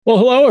Well,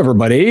 hello,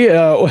 everybody.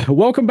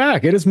 Welcome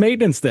back. It is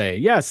Maintenance Day.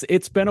 Yes,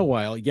 it's been a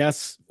while.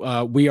 Yes,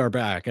 we are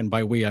back. And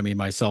by we, I mean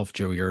myself,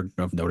 Joe Yard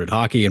of Noted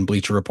Hockey and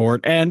Bleacher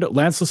Report, and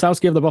Lance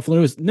Lasowski of the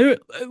Buffalo News.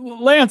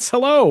 Lance,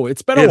 hello.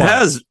 It's been a It while.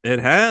 has it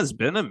has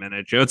been a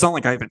minute, Joe. It's not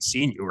like I haven't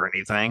seen you or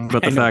anything,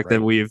 but I the know, fact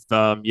that right? we've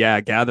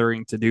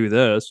gathering to do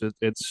this,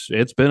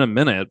 it's been a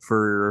minute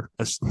for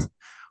us.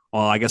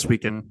 Well, I guess we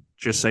can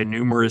just say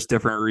numerous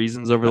different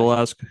reasons over the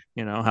last,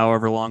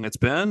 however long it's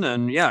been.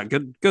 And yeah,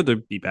 good to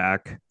be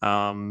back.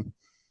 Yeah,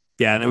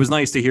 and it was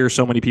nice to hear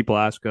so many people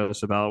ask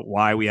us about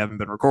why we haven't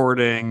been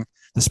recording.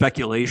 The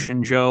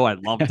speculation, Joe, I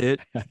loved it.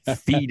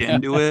 Feed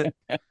into it.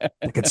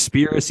 The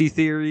conspiracy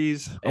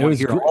theories, I It want to was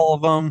hear gr all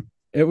of them.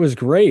 it was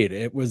great.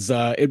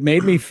 It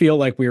made me feel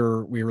like we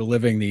were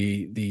living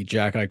the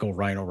Jack Eichel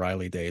Ryan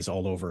O'Reilly days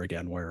all over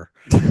again, where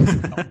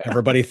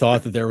everybody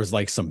thought that there was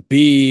like some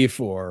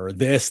beef or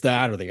this,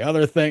 that, or the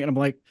other thing. And I'm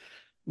like,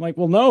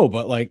 well, no,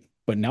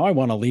 but now I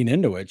want to lean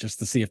into it just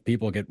to see if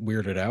people get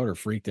weirded out or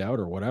freaked out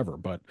or whatever.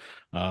 But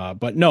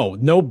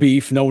no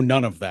beef, no,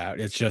 none of that.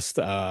 It's just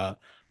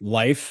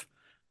life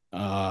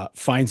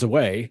finds a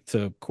way,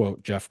 to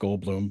quote Jeff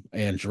Goldblum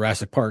and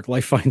Jurassic Park,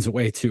 life finds a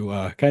way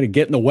to kind of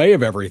get in the way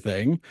of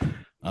everything.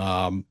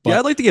 Yeah, But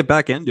I'd like to get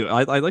back into it.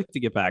 I'd like to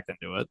get back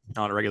into it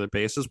on a regular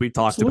basis. We've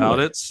talked about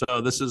absolutely. it,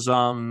 so this is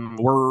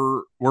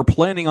we're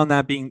planning on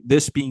that being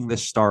the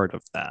start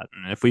of that.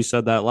 And if we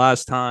said that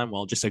last time,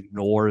 well, just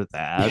ignore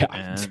that Yeah.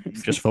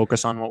 and just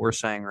focus on what we're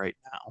saying right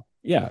now.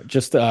 Yeah,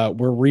 just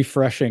we're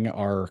refreshing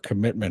our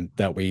commitment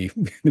that we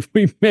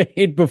we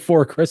made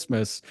before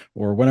Christmas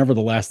or whenever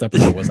the last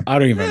episode was. I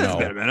don't even It's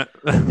been know.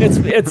 a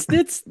minute.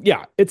 It's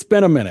yeah, it's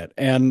been a minute.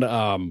 And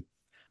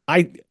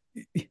I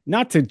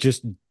not to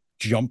just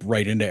jump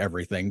right into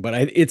everything, but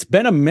it's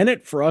been a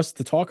minute for us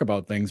to talk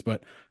about things,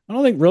 but I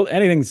don't think real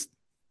anything's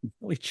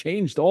really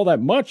changed all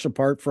that much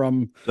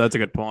That's a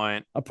good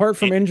point. apart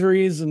from It,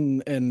 injuries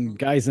and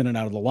guys in and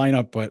out of the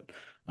lineup. But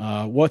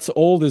what's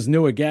old is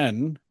new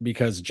again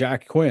because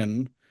Jack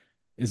Quinn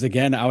is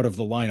again out of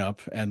the lineup.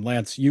 And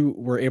Lance, you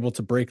were able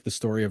to break the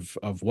story of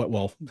what?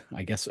 Well,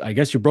 I guess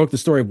you broke the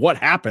story of what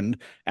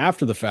happened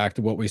after the fact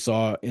of what we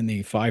saw in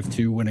the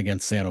 5-2 win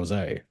against San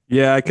Jose.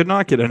 yeah, I could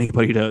not get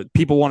anybody to.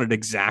 People wanted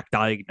exact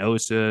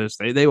diagnosis.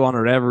 They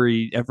wanted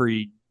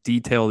every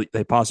detail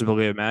they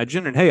possibly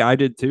imagine, and hey, I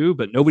did too,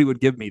 but nobody would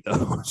give me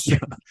those.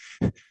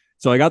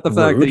 So I got the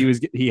fact that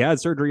Rude. he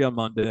had surgery on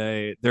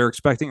Monday. They're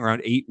expecting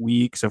around 8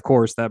 weeks. Of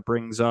course, that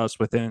brings us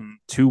within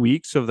 2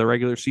 weeks of the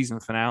regular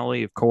season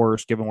finale. Of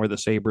course, given where the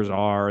Sabres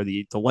are,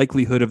 the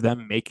likelihood of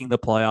them making the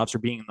playoffs or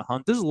being in the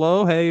hunt is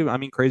low. Hey, I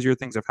mean, crazier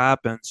things have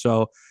happened.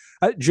 So,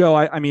 Joe,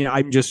 I mean,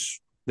 I'm just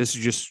this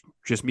is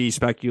just me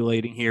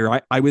speculating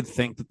here. I would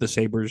think that the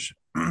Sabres,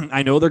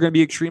 I know they're going to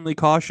be extremely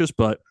cautious,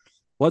 but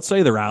let's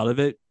say they're out of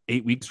it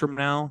 8 weeks from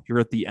now. You're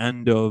at the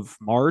end of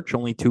March,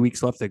 only 2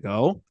 weeks left to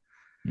go.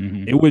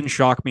 Hmm. It wouldn't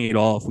shock me at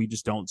all if we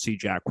just don't see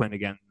Jack Quinn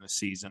again this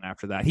season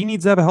after that. He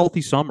needs to have a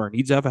healthy summer,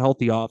 needs to have a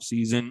healthy off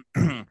season.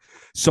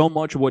 So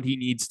much of what he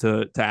needs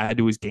to add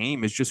to his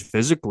game is just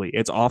physically.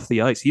 It's off the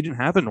ice. He didn't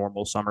have a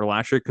normal summer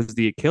last year because of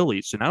the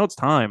Achilles. So now it's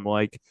time.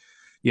 Like,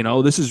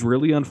 this is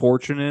really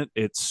unfortunate.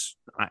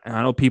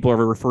 I know people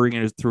are referring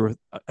it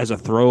as a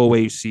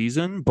throwaway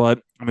season, but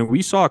I mean,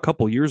 we saw a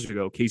couple years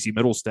ago Casey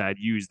Middlestad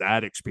use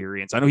that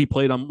experience. I know he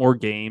played on more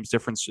games,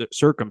 different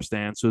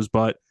circumstances,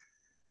 but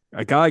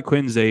a guy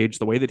Quinn's age,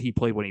 the way that he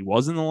played when he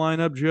was in the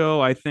lineup,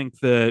 Joe, I think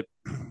that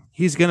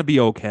he's going to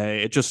be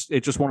okay. It's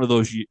just one of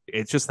those.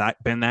 It's just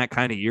that been that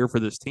kind of year for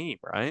this team,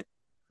 right?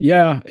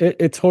 Yeah,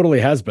 it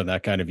totally has been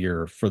that kind of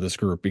year for this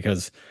group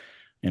because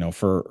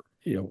for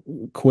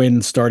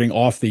Quinn starting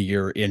off the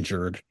year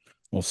injured,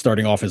 well,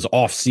 starting off his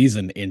off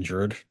season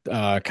injured,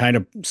 kind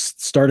of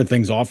started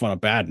things off on a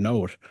bad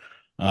note.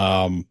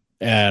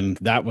 And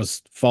that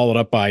was followed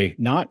up by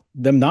not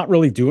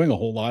really doing a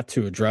whole lot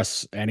to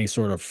address any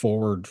sort of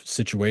forward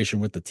situation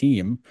with the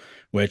team,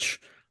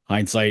 which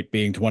hindsight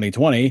being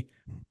 2020,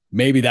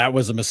 maybe that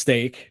was a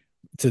mistake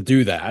to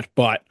do that,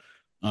 but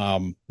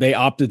they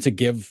opted to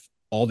give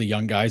all the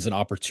young guys an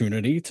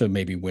opportunity to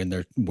maybe win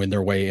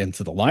their way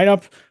into the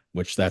lineup,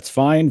 which that's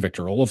fine.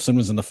 Victor Olofsson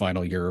is in the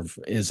final year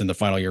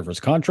of his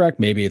contract.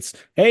 Maybe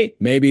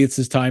it's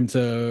his time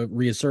to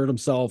reassert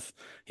himself.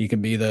 He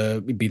can be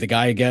the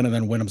guy again and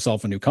then win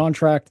himself a new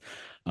contract.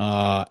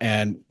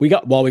 And we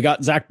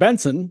got Zach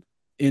Benson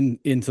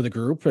into the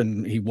group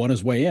and he won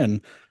his way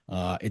in.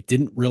 It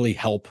didn't really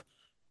help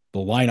the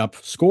lineup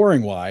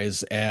scoring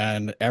wise,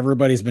 and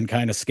everybody's been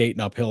kind of skating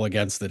uphill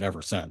against it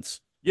ever since.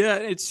 Yeah,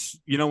 it's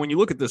when you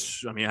look at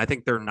this, I mean, I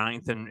think they're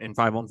ninth in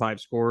 5-on-5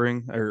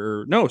 scoring,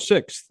 or no,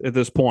 sixth at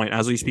this point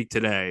as we speak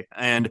today.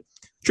 And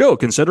Joe,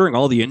 considering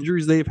all the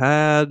injuries they've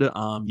had,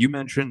 you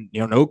mentioned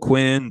no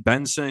Quinn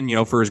Benson.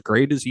 For as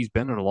great as he's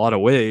been in a lot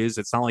of ways,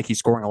 it's not like he's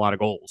scoring a lot of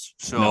goals.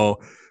 No. So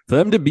for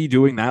them to be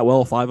doing that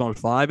well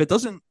 5-on-5, it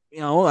doesn't.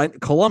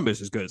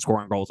 Columbus is good at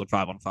scoring goals at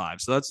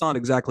 5-on-5, so that's not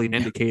exactly an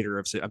indicator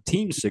of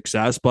team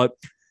success. But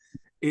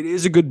It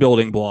is a good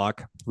building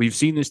block. We've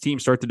seen this team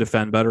start to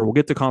defend better. We'll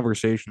get to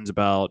conversations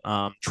about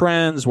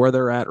trends, where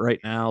they're at right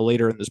now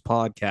later in this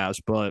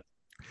podcast, but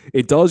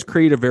it does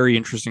create a very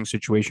interesting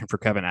situation for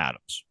Kevin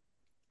Adams.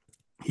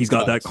 He's It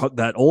got does.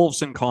 that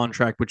Olsen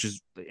contract, which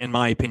is, in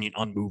my opinion,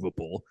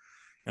 unmovable.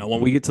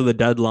 When we get to the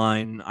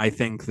deadline, I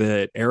think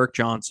that Eric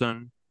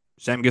Johnson,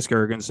 Sam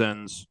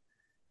Giskergensons,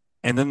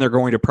 and then they're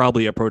going to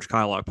probably approach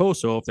Kyle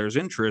Okposo if there's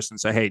interest and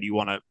say, "Hey, do you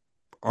want to?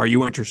 Are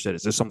you interested?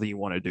 Is this something you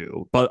want to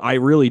do?" But I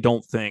really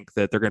don't think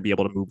that they're going to be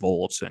able to move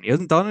Olofsson. He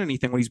hasn't done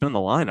anything when he's been in the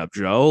lineup,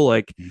 Joe.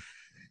 Like,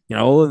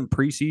 in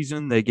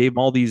preseason, they gave him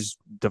all these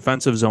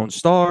defensive zone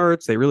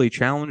starts. They really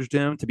challenged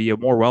him to be a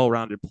more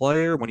well-rounded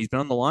player. When he's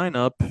been in the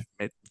lineup,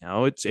 it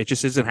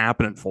just isn't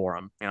happening for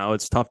him.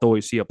 It's tough to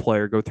always see a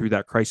player go through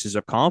that crisis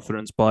of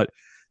confidence, but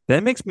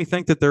that makes me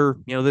think that they're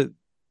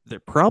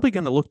probably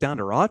going to look down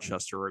to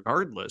Rochester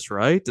regardless,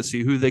 right? To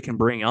see who they can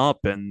bring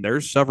up, and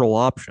there's several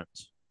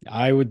options.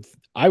 I would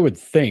I would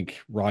think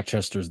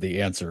Rochester's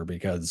the answer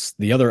because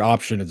the other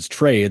option is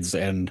trades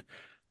Yeah.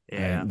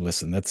 and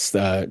listen, that's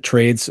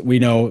trades. We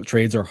know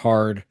trades are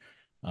hard.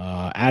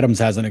 Adams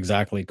hasn't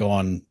exactly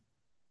gone,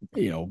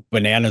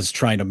 bananas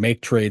trying to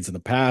make trades in the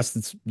past.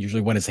 It's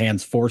usually when his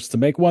hand's forced to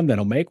make one, then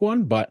he'll make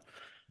one. But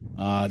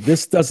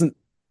this doesn't.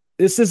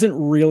 This isn't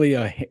really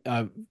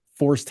a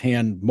forced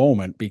hand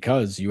moment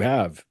because you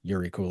have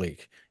Yuri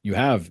Kulik, you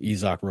have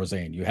Isaac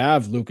Rosane, you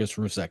have Lucas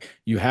Rusek,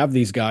 you have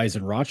these guys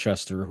in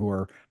Rochester who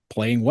are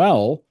playing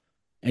well,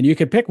 and you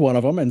can pick one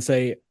of them and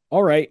say,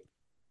 "All right,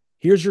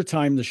 here's your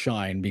time to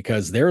shine,"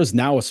 because there is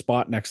now a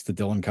spot next to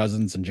Dylan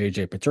Cousins and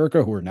JJ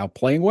Paterka who are now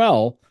playing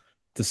well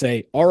to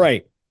say, "All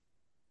right,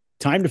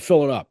 time to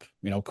fill it up."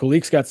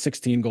 Kulik's got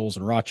 16 goals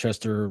in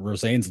Rochester.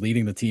 Rosane's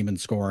leading the team in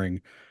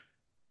scoring.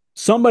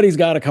 Somebody's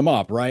got to come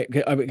up, right?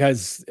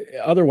 Because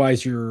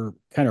otherwise you're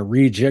kind of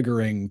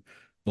rejiggering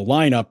the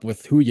lineup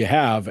with who you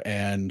have.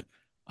 And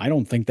I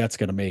don't think that's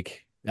going to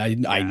make, I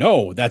Yeah.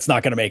 know that's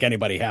not going to make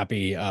anybody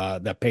happy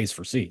that pays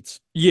for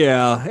seats.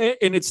 Yeah,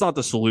 and it's not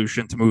the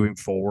solution to moving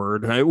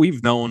forward.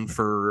 We've known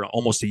for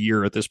almost a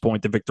year at this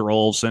point that Victor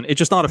Olsen, it's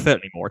just not a fit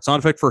anymore. It's not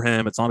a fit for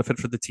him. It's not a fit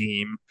for the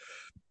team.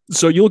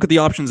 So you look at the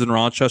options in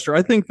Rochester.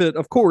 I think that,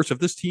 of course, if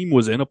this team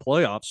was in a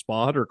playoff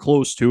spot or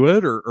close to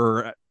it,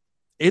 or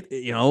it,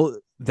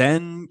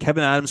 then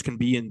Kevin Adams can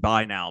be in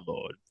buy now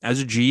mode. As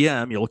a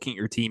GM, you're looking at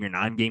your team. You're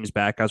 9 games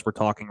back as we're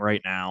talking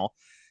right now.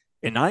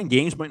 And 9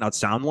 games might not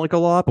sound like a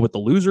lot, but with the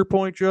loser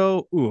point,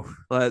 Joe,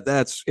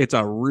 it's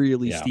a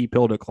really Yeah. steep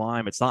hill to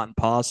climb. It's not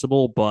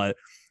impossible, but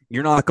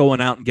you're not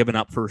going out and giving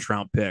up first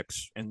round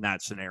picks in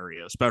that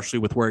scenario, especially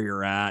with where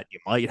you're at. You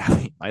might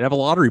have a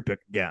lottery pick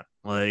again.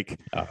 Like,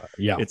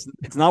 Yeah.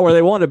 it's not where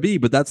they want to be,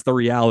 but that's the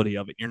reality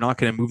of it. You're not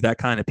going to move that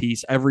kind of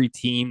piece. Every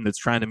team that's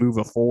trying to move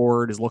a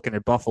forward is looking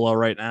at Buffalo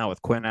right now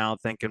with Quinn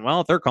out, thinking,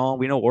 well, if they're calling,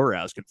 we know what we're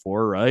asking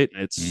for, right?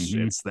 And it's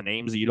Mhm. it's the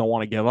names that you don't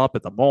want to give up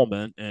at the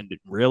moment, and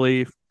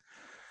really,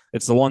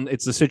 it's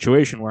the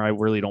situation where I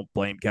really don't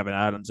blame Kevin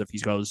Adams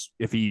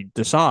if he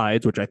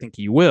decides, which I think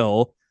he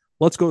will.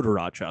 Let's go to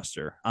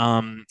Rochester.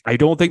 I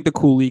don't think the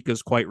Kulik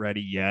is quite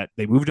ready yet.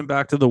 They moved him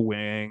back to the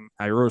wing.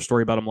 I wrote a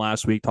story about him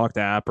last week, talked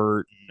to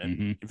Appert and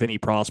Mhm. Vinny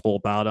Prospel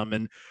about him,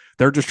 and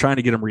they're just trying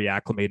to get him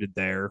reacclimated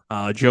there.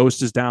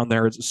 Jost is down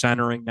there as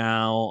centering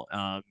now,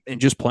 and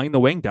just playing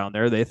the wing down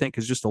there. They think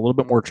is just a little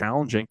bit more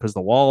challenging because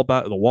the wall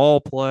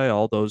play,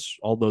 all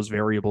those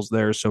variables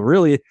there. So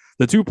really,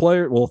 three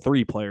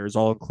players,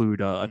 I'll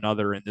include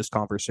another in this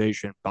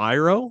conversation: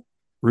 Byro,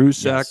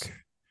 Rusek, Yes.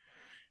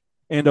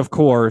 and of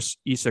course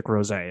Isak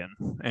Rosén.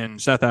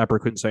 And Seth Apper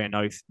couldn't say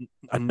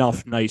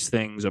enough nice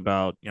things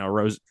about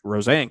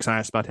Rosén because I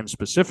asked about him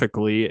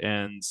specifically,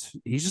 and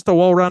he's just a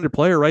well-rounded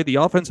player, right? The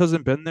offense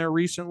hasn't been there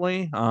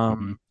recently,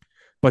 Mhm.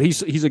 but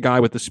he's a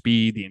guy with the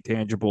speed, the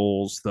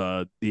intangibles,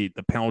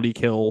 the penalty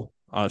kill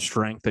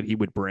strength that he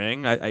would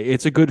bring.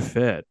 It's a good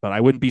fit, but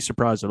I wouldn't be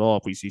surprised at all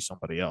if we see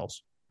somebody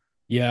else.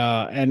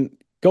 Yeah, and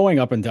going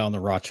up and down the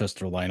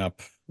Rochester lineup,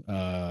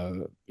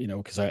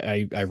 because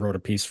I wrote a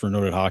piece for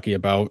Noted Hockey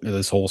about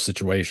this whole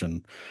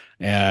situation,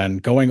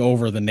 and going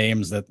over the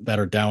names that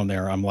are down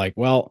there, I'm like,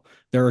 well,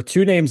 there are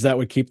two names that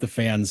would keep the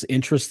fans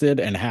interested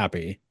and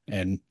happy,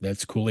 and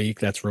that's Kulik,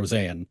 that's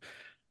Roseanne,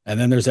 and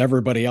then there's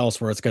everybody else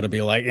where it's going to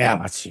be like,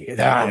 yeah,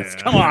 Yeah,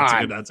 come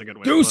on, that's a good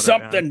way to do put it.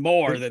 something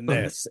more than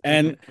Yeah. this,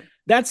 and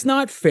that's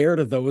not fair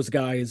to those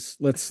guys.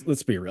 Let's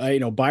be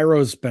real.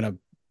 Byro's been a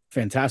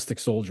fantastic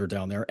soldier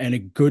down there and a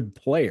good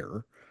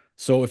player.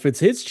 So if it's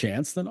his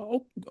chance, then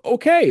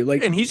okay.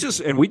 Like, And we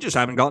just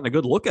haven't gotten a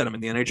good look at him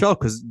in the NHL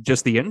because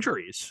just the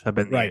injuries have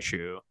been the right.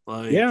 issue.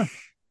 Like, Yeah.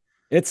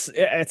 It's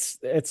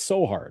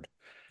so hard.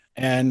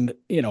 And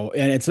and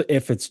it's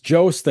if it's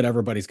Jost, that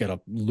everybody's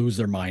gonna lose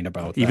their mind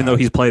about even though that.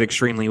 he's played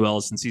extremely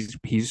well since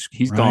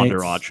he's gone to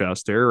Right.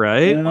 Rochester,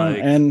 right? Yeah. Like,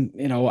 And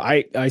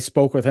I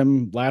spoke with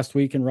him last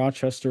week in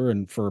Rochester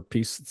and for a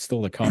piece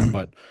still to come,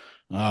 but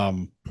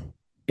um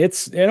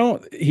it's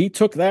he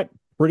took that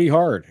pretty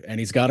hard and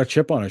he's got a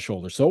chip on his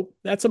shoulder, so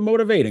that's a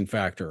motivating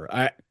factor.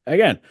 I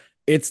again,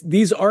 it's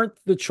these aren't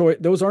the choice,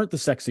 those aren't the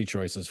sexy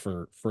choices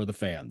for the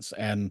fans,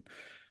 and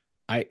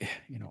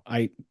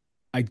I,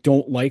 I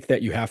don't like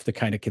that you have to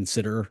kind of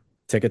consider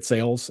ticket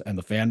sales and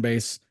the fan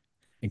base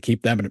and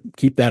keep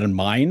that in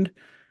mind,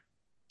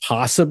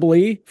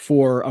 possibly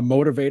for a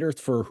motivator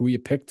for who you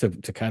pick to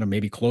kind of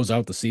maybe close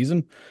out the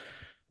season.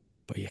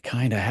 But you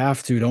kind of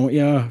have to, don't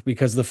you?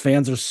 Because the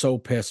fans are so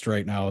pissed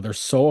right now. They're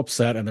so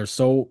upset and they're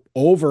so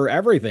over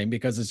everything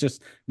because it's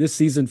just this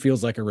season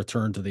feels like a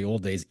return to the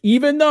old days,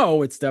 even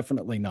though it's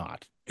definitely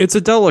not. It's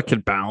a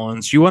delicate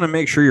balance. You want to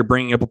make sure you're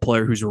bringing up a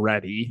player who's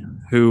ready,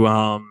 who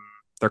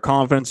their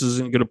confidence is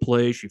in a good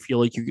place. You feel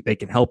like they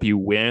can help you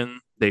win.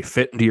 They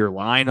fit into your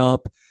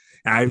lineup.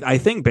 I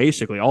think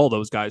basically all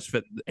those guys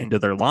fit into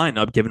their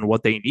lineup given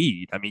what they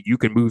need. I mean, you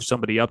can move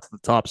somebody up to the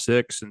top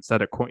six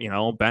instead of,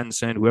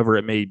 Benson, whoever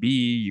it may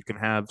be. You can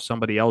have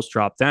somebody else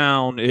drop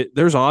down.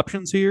 There's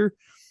options here.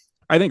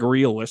 I think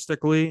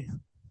realistically,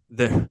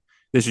 the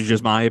this is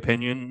just my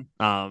opinion.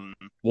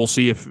 We'll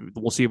see if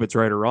it's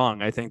right or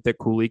wrong. I think that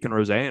Kulik and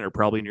Roseanne are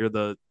probably near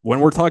the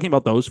when we're talking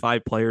about those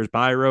five players: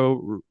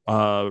 Byro,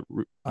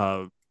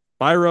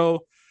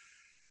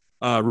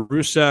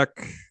 Rusek,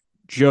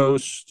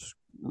 Jost,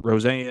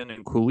 Roseanne,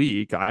 and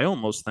Kulik. I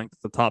almost think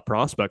that the top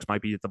prospects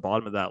might be at the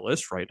bottom of that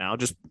list right now,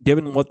 just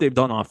given what they've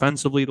done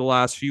offensively the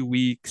last few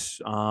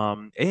weeks.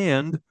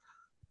 And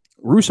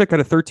Rusek had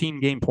a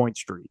 13-game point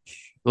streak.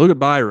 Look at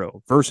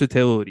Byro,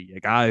 versatility, a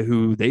guy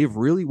who they've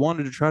really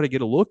wanted to try to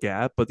get a look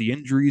at, but the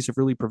injuries have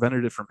really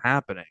prevented it from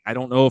happening. I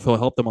don't know if he'll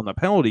help them on the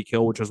penalty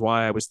kill, which is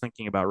why I was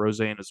thinking about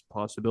Roseanne as a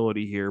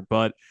possibility here.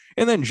 And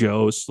then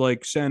Jost,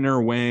 like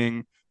center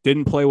wing,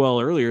 didn't play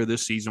well earlier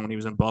this season when he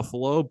was in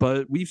Buffalo,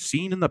 but we've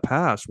seen in the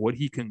past what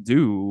he can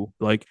do.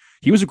 Like,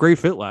 he was a great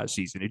fit last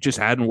season. It just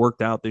hadn't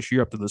worked out this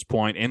year up to this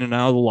point, in and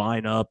out of the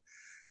lineup.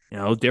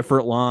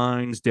 Different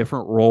lines,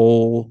 different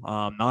role.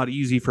 Not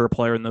easy for a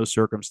player in those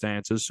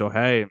circumstances. So,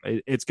 hey,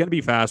 it's going to be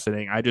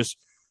fascinating. I just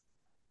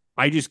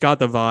got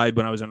the vibe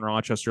when I was in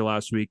Rochester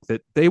last week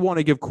that they want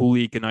to give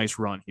Kulik a nice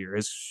run here.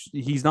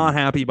 He's not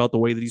happy about the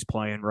way that he's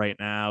playing right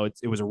now.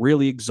 It was a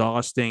really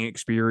exhausting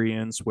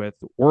experience with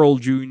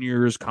World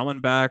Juniors, coming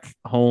back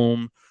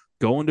home,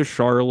 going to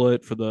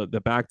Charlotte for the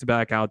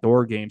back-to-back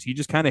outdoor games. He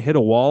just kind of hit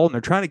a wall, and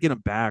they're trying to get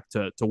him back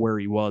to where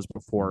he was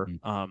before.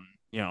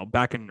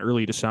 Back in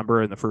early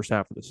December in the first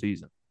half of the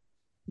season.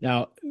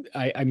 Now,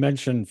 I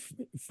mentioned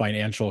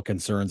financial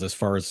concerns as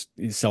far as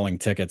selling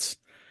tickets.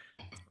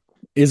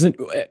 Isn't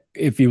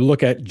If you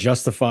look at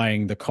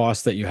justifying the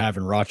cost that you have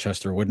in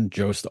Rochester, wouldn't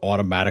Jost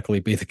automatically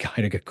be the guy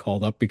to get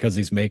called up because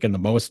he's making the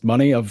most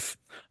money of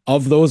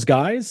those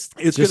guys?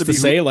 It's just to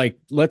say, like,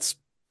 let's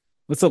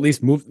at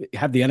least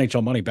have the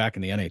NHL money back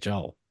in the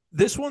NHL.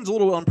 This one's a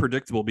little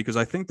unpredictable because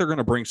I think they're going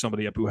to bring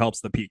somebody up who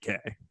helps the PK.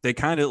 They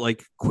kind of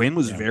like Quinn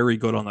was very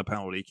good on the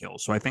penalty kill.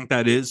 So I think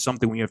that is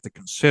something we have to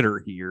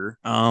consider here.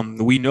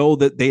 We know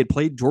that they had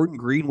played Jordan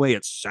Greenway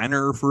at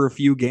center for a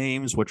few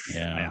games, which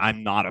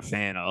I'm not a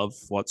fan of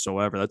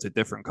whatsoever. That's a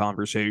different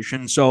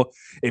conversation. So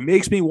it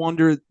makes me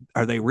wonder,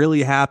 are they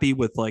really happy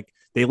with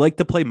they like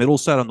to play middle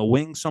set on the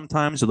wing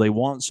sometimes, so they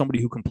want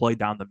somebody who can play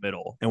down the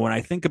middle. And when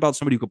I think about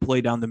somebody who can play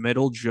down the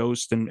middle,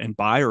 Jost and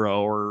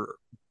Byro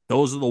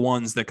those are the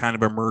ones that kind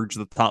of emerge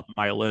at the top of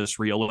my list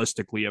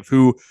realistically of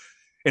who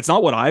it's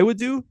not what I would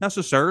do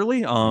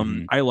necessarily.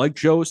 I like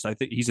Jost. I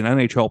think he's an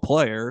NHL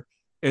player.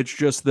 It's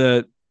just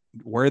that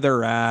where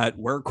they're at,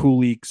 where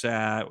Kulik's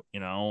at,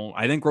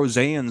 I think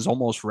Roseanne's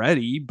almost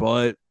ready,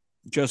 but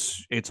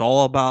just it's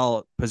all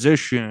about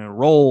position,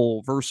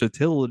 role,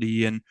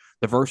 versatility, and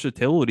the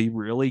versatility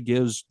really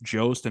gives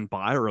Jost and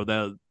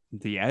Byro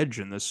the edge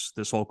in this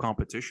whole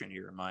competition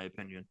here, in my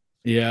opinion.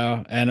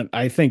 Yeah, and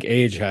I think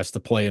age has to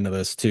play into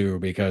this too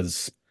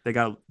because they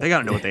got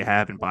to know what they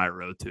have in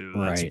Byro too.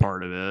 That's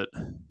part of it.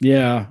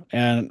 Yeah,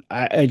 and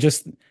I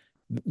just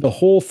the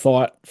whole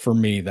thought for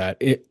me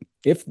that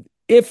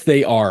if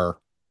they are,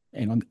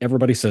 and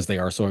everybody says they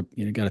are, so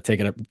you got to take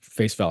it at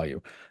face value.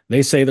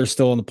 They say they're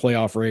still in the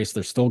playoff race,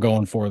 they're still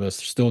going for this,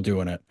 they're still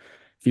doing it.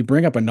 If you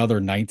bring up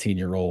another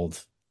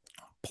 19-year-old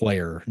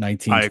player,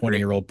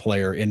 20-year-old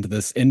player into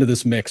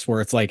this mix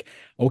where it's like,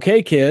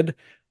 okay, kid,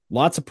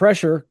 lots of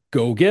pressure,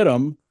 go get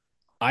them.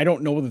 I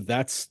don't know that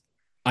that's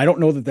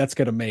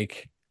going to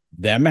make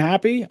them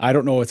happy. I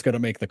don't know it's going to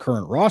make the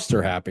current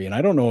roster happy, and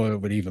I don't know if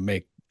it would even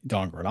make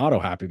Don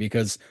Granato happy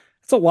because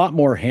it's a lot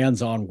more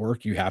hands-on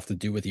work you have to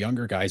do with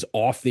younger guys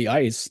off the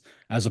ice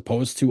as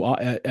opposed to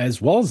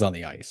as well as on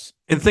the ice.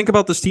 And think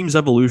about this team's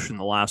evolution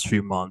the last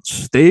few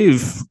months.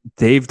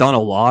 They've done a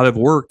lot of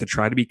work to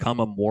try to become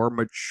a more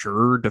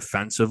mature,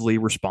 defensively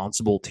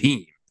responsible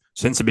team.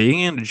 Since the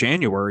beginning of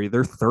January,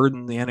 they're third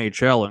in the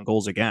NHL in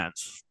goals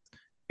against.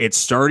 It's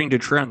starting to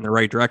trend in the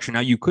right direction. Now,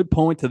 you could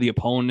point to the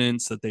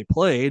opponents that they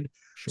played,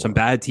 some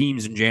bad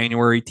teams in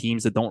January,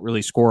 teams that don't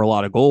really score a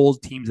lot of goals,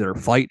 teams that are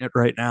fighting it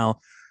right now,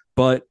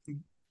 but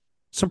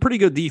some pretty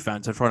good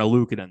defense in front of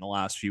Lukin in the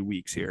last few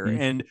weeks here.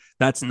 And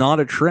that's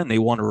not a trend they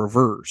want to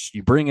reverse.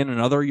 You bring in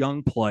another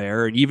young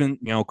player, and even,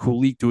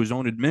 Kulik, to his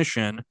own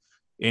admission,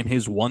 in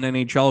his one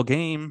NHL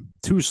game,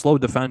 too slow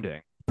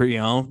defending.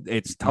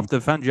 It's tough to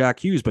defend Jack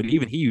Hughes, but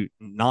even he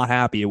not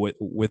happy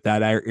with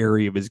that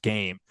area of his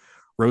game.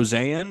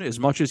 Roseanne, as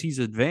much as he's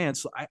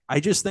advanced,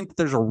 I just think that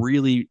there's a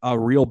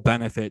real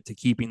benefit to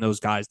keeping those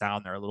guys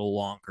down there a little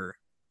longer.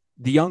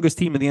 The youngest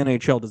team in the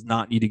NHL does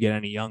not need to get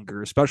any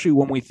younger, especially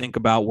when we think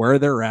about where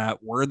they're at,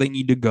 where they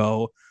need to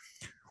go,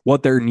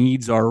 what their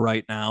needs are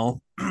right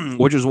now,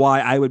 which is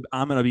why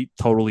I'm going to be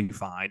totally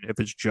fine if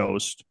it's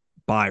Jost,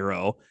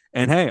 Byro.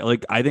 And hey,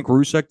 like I think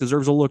Rusek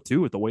deserves a look too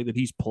with the way that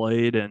he's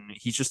played, and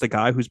he's just a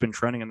guy who's been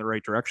trending in the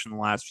right direction the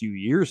last few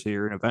years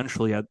here. And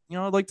eventually, I'd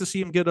like to see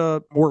him get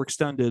a more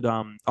extended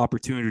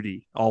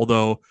opportunity.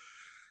 Although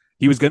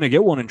he was going to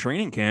get one in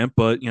training camp,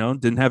 but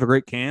didn't have a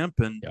great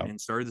camp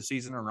and started the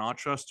season in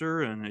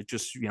Rochester, and it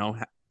just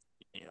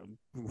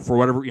for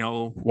whatever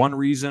one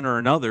reason or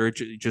another, it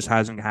just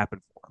hasn't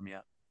happened for him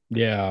yet.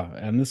 Yeah,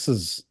 and this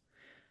is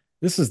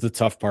the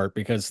tough part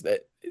because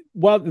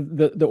while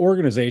the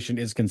organization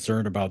is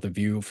concerned about the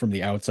view from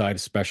the outside,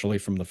 especially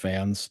from the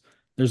fans,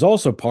 there's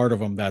also part of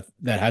them that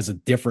has a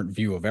different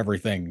view of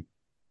everything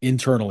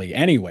internally,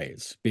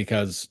 anyways.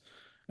 Because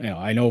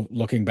I know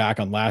looking back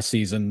on last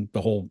season,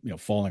 the whole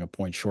falling a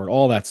point short,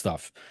 all that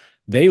stuff,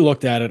 they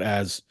looked at it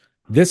as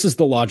this is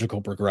the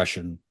logical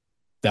progression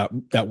that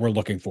we're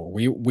looking for.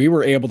 We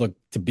were able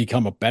to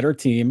become a better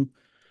team.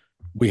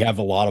 We have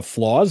a lot of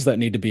flaws that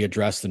need to be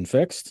addressed and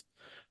fixed,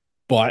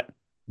 but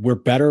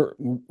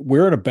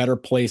we're in a better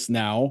place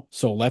now.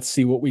 So let's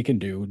see what we can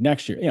do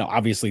next year.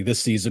 Obviously this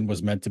season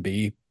was meant to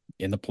be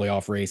in the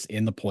playoff race,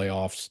 in the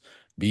playoffs,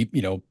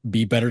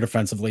 be better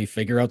defensively,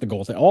 figure out the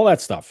goals, all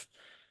that stuff.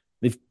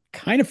 They've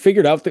kind of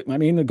figured out that, I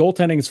mean, the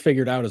goaltending is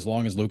figured out as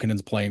long as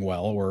Luukkonen's playing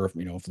well, or,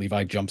 if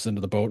Levi jumps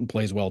into the boat and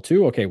plays well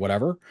too, okay,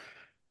 whatever.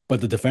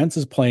 But the defense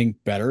is playing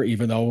better,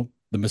 even though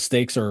the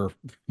mistakes are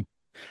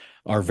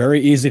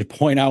very easy to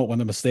point out when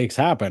the mistakes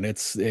happen.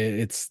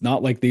 It's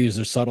not like these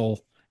are subtle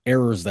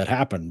errors that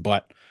happen,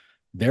 but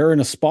they're in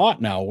a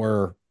spot now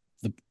where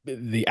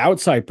the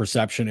outside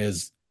perception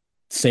is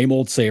same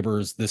old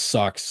Sabres. This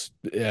sucks.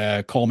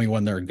 Call me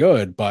when they're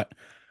good. But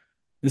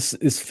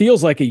this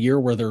feels like a year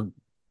where the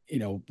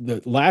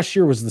last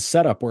year was the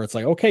setup where it's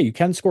like, okay, you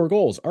can score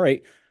goals. All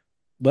right,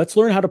 let's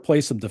learn how to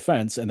play some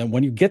defense. And then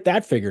when you get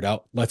that figured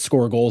out, let's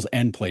score goals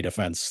and play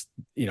defense,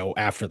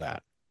 after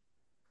that.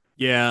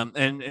 Yeah,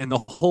 and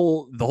the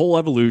whole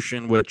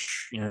evolution,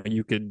 which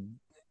you could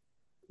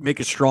make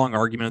a strong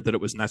argument that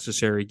it was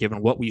necessary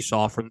given what we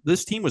saw from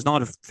this team, was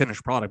not a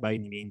finished product by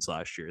any means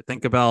last year.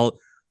 Think about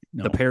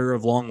the No. pair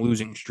of long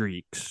losing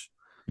streaks.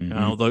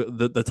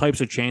 Mm-hmm. The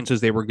types of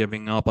chances they were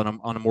giving up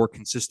on a more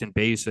consistent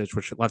basis,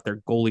 which left their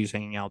goalies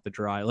hanging out to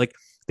dry. Like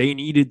they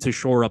needed to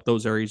shore up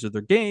those areas of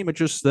their game. It's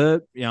just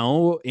that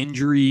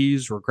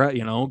injuries, regret,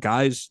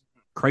 guys,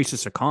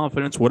 crisis of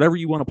confidence, whatever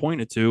you want to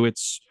point it to.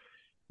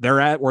 They're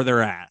at where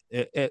they're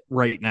at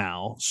right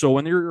now. So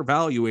when you're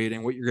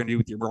evaluating what you're going to do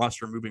with your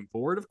roster moving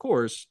forward, of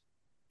course,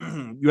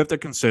 you have to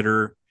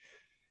consider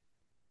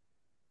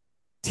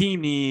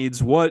team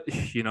needs, what's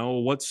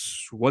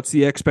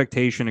the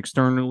expectation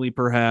externally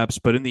perhaps,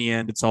 but in the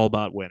end it's all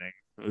about winning.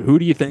 Who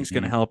do you think is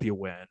going to help you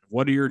win?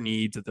 What are your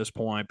needs at this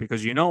point?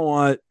 Because you know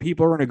what,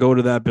 people are going to go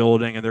to that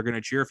building and they're going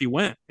to cheer if you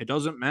win. It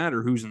doesn't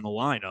matter who's in the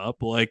lineup.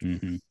 Like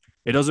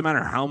it doesn't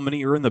matter how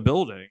many are in the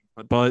building,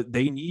 but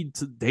they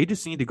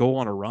just need to go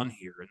on a run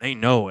here, and they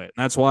know it.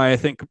 And that's why I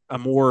think a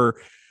more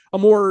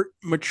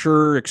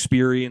mature,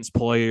 experienced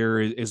player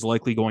is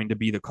likely going to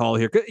be the call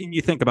here. And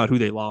you think about who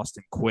they lost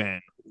in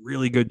Quinn,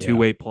 really good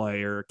two-way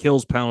player,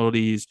 kills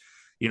penalties.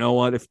 You know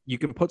what? If you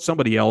can put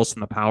somebody else in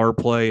the power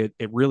play,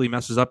 it really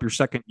messes up your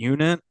second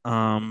unit.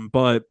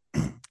 But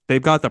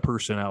they've got the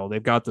personnel,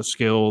 they've got the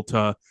skill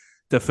to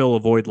fill a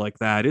void like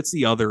that. It's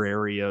the other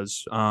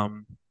areas.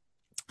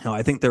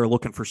 I think they're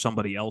looking for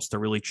somebody else to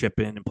really chip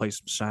in and play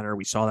some center.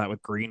 We saw that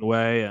with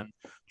Greenway and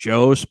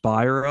Joe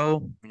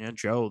Spyro. Yeah,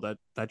 Joe,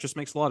 that just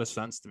makes a lot of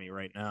sense to me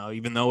right now,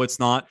 even though it's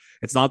not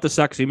the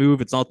sexy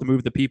move. It's not the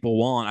move that people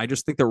want. I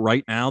just think that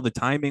right now the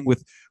timing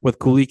with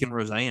Kulik and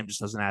Roseanne just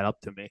doesn't add up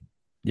to me.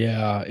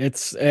 Yeah,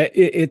 it's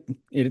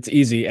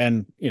easy,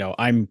 and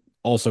I'm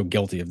also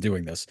guilty of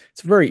doing this.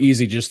 It's very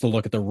easy just to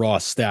look at the raw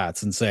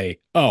stats and say,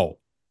 "Oh,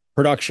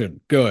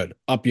 production good,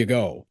 up you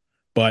go."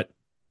 But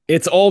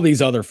it's all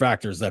these other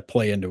factors that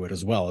play into it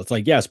as well. It's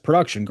like, yes,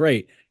 production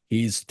great,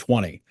 he's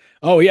 20.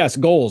 Oh yes,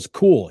 goals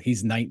cool,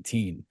 he's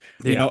 19.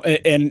 Yeah.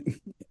 And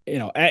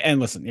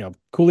listen,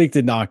 Kulik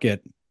did not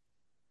get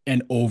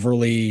an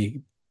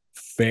overly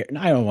fair.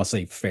 I don't want to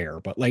say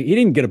fair, but like he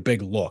didn't get a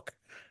big look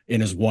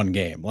in his one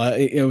game.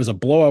 It was a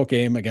blowout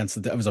game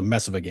it was a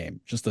mess of a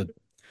game, just a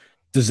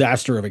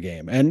disaster of a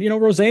game. And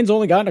Roseanne's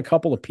only gotten a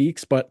couple of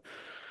peaks, but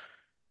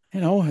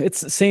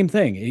it's the same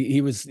thing.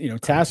 He was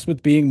tasked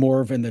with being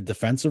more of in the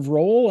defensive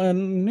role,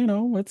 and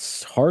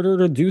it's harder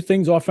to do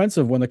things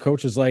offensive when the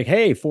coach is like,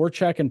 "Hey,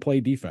 forecheck and play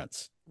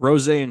defense."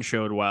 Roseanne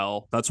showed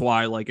well. That's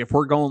why, like, if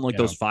we're going like Yeah.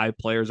 those 5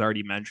 players I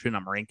already mentioned,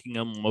 I'm ranking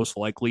them most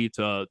likely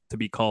to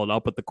be called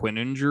up with the Quinn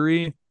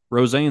injury.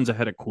 Roseanne's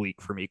ahead of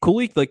Kulik for me.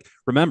 Kulik, like,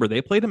 remember, they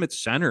played him at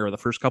center the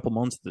first couple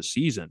months of the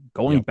season.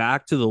 Going Yep.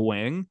 back to the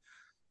wing,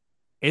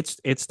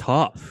 it's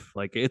tough.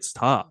 Like it's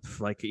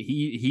tough. Like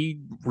he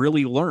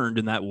really learned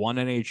in that one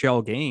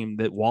NHL game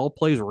that wall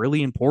play is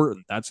really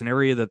important. That's an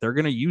area that they're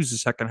going to use the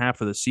second half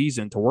of the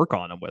season to work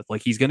on him with.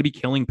 Like he's going to be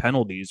killing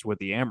penalties with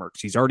the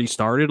Amerks. He's already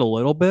started a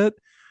little bit.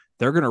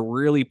 They're going to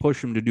really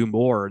push him to do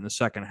more in the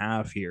second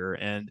half here.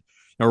 And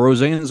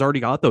Roseanne's already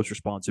got those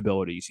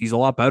responsibilities. He's a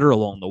lot better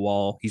along the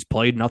wall. He's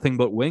played nothing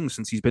but wings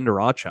since he's been to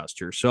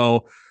Rochester.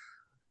 So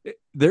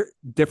they're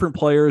different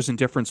players in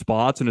different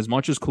spots. And as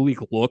much as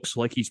Kulik looks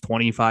like he's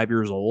 25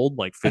 years old,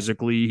 like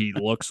physically, he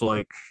looks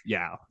like,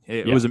 yeah,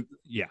 it Yeah. was,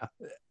 yeah,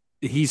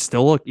 he's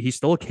still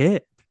a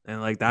kid.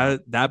 And like Yeah.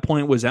 that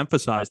point was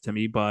emphasized to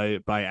me by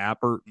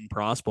Appert and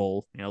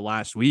Prospel,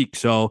 last week.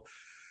 So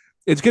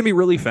it's going to be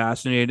really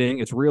fascinating.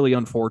 It's really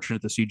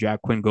unfortunate to see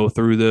Jack Quinn go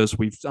through this.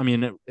 I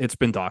mean, it's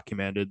been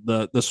documented.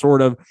 The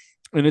sort of,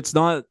 and it's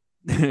not,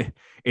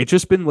 it's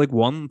just been like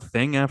one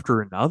thing after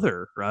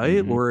another,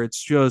 right? Hmm. Where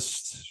it's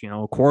just,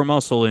 core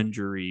muscle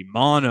injury,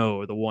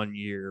 mono the 1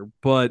 year.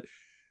 But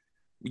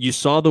you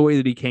saw the way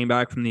that he came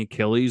back from the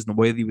Achilles and the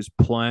way that he was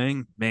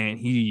playing. Man,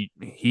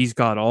 he's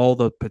got all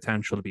the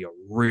potential to be a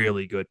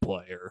really good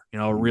player,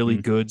 a really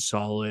Hmm. good,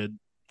 solid,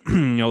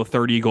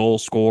 30 goal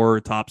scorer,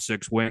 top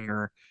six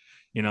winger,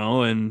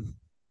 and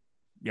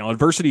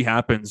adversity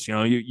happens.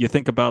 You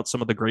think about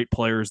some of the great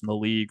players in the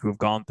league who have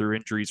gone through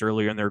injuries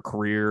earlier in their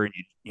career, and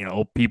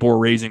people were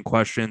raising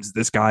questions: is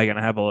this guy going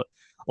to have a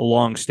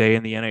long stay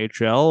in the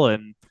NHL?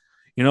 And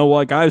you know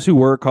what, guys who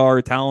work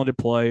hard, talented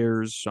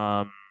players,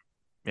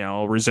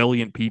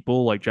 resilient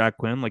people like Jack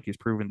Quinn, like he's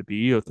proven to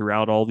be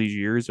throughout all these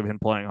years of him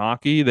playing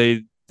hockey,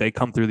 they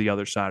come through the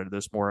other side of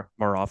this more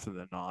often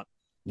than not.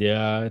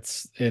 Yeah,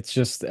 it's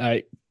just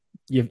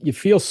you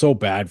feel so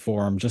bad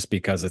for him just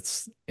because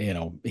it's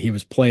he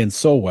was playing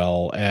so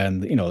well,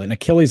 and an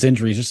Achilles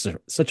injury is just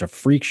such a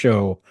freak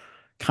show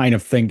kind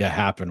of thing to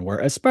happen, where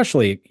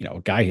especially a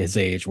guy his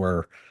age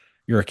where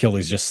your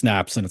Achilles just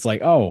snaps and it's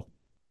like, oh,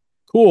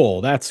 cool,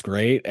 that's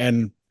great.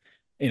 And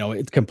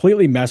it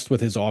completely messed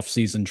with his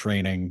off-season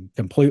training,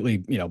 completely,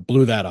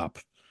 blew that up.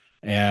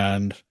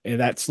 And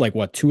that's like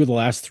what, 2 of the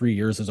last 3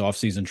 years his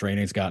off-season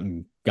training's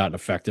gotten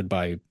affected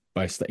by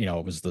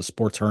it was the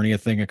sports hernia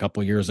thing a couple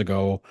of years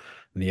ago.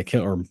 The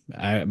Achilles, or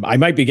I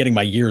might be getting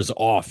my years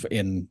off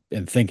in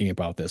thinking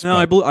about this,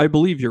 No, but I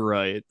believe you're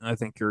right. I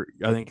think you're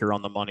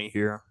on the money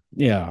here.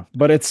 yeah,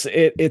 but it's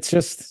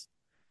just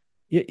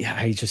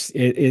yeah,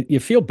 you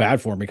feel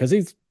bad for him because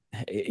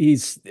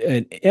he's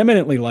an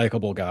eminently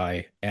likable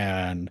guy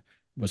and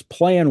was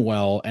playing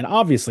well, and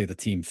obviously the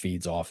team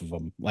feeds off of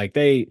him. Like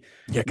Yeah,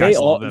 they guys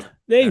love all him.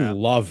 they Yeah.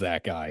 love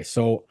that guy.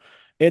 So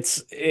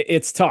it's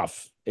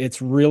tough.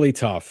 It's really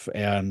tough,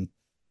 and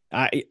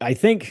I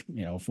think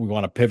if we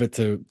want to pivot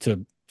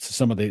to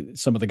some of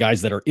the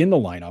guys that are in the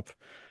lineup,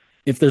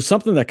 if there's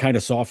something that kind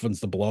of softens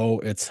the blow,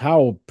 it's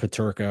how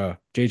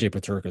JJ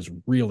Paterka's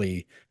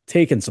really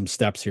taken some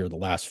steps here the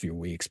last few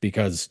weeks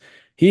because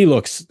he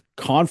looks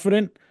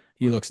confident,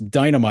 he looks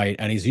dynamite,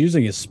 and he's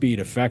using his speed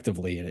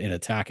effectively in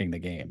attacking the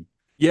game.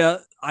 Yeah,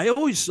 I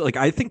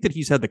think that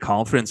he's had the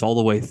confidence all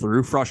the way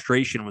through.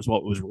 Frustration was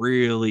what was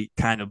really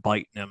kind of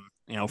biting him,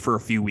 for a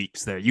few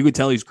weeks there. You could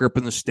tell he's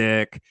gripping the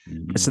stick,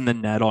 Mhm. missing the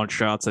net on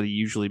shots that he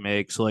usually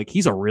makes. Like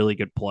he's a really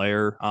good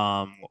player.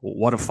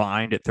 What a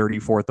find at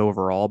 34th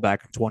overall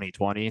back in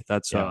 2020.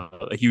 That's Yeah.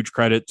 a huge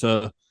credit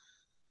to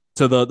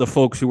the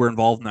folks who were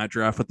involved in that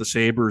draft with the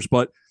Sabres.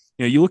 But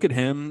you look at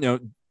him,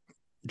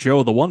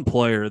 Joe, the one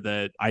player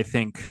that I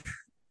think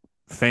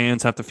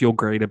fans have to feel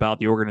great about,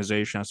 the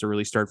organization has to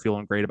really start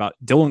feeling great about.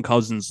 Dylan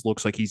Cousins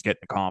looks like he's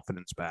getting the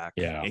confidence back.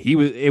 Yeah.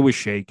 It was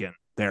shaken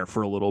there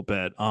for a little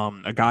bit.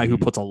 A guy who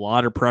Mhm. puts a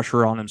lot of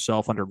pressure on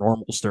himself under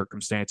normal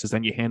circumstances.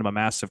 Then you hand him a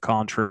massive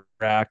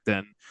contract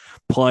and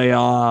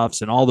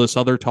playoffs and all this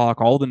other talk,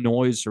 all the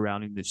noise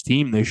surrounding this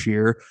team this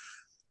year.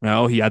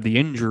 He had the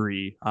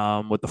injury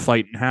with the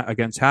fight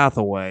against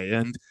Hathaway,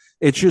 and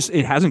it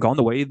hasn't gone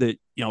the way that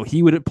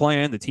he would have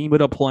planned, the team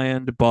would have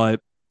planned.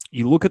 But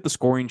you look at the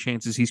scoring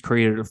chances he's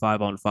created at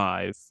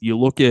 5-on-5. You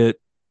look at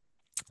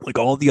like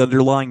all the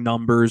underlying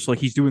numbers, like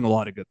he's doing a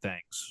lot of good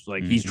things.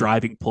 Like he's Mhm.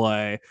 driving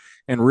play,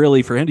 and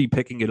really for him to be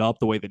picking it up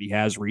the way that he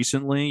has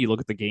recently, you look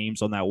at the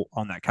games on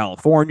that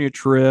California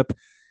trip.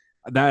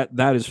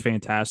 That is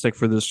fantastic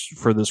for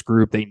this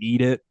group. They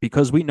need it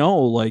because we know,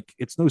 like,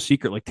 it's no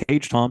secret, like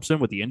Tage Thompson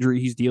with the injury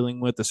he's dealing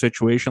with, the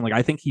situation, like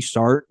I think he's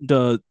starting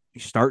to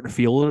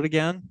feel it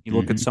again. You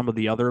look at Mhm. some of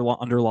the other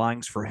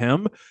underlyings for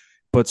him,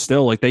 but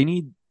still, like, they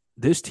need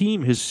this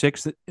team is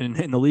sixth in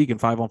the league in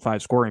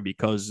 5-on-5 scoring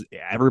because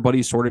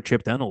everybody's sort of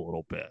chipped in a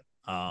little bit.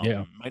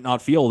 Yeah. Might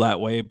not feel that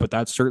way, but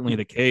that's certainly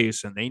the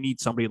case. And they need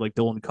somebody like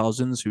Dylan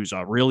Cousins, who's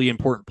a really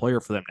important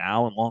player for them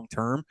now and long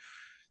term,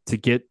 to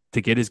get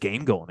his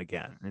game going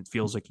again. It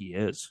feels like he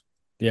is.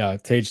 Yeah,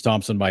 Tage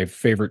Thompson, my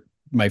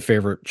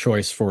favorite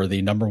choice for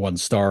the number one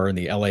star in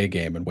the LA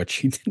game, in which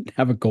he didn't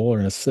have a goal or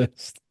an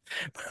assist,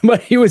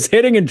 but he was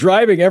hitting and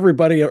driving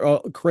everybody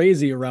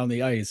crazy around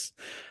the ice.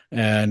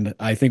 And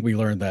I think we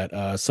learned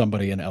that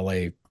somebody in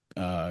LA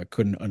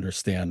couldn't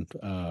understand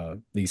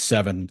the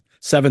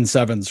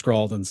 7-7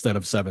 scrawled instead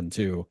of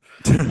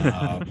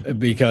 7-2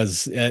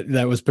 because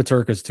that was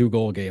Paterka's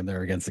 2-goal game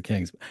there against the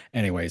Kings.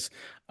 Anyways,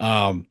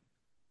 um,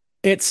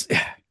 it's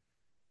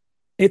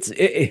it's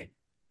it,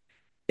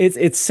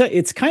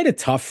 it's kind of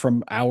tough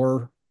from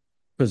our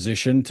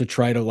position to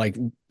try to like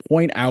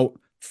point out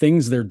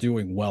things they're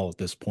doing well at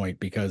this point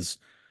because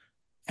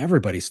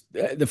everybody's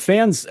the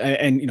fans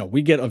and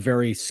we get a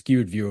very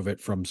skewed view of it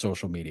from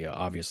social media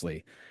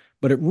obviously,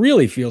 but it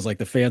really feels like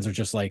the fans are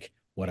just like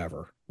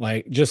whatever,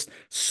 like just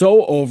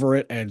so over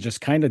it and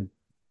just kind of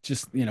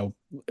just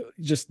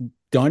just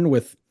done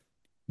with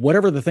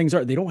whatever the things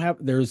are. They don't have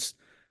there's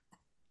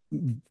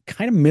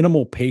kind of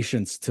minimal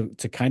patience to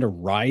kind of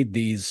ride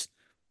these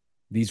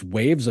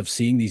waves of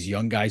seeing these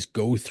young guys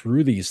go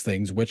through these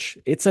things, which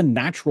it's a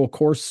natural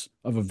course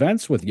of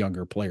events with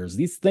younger players.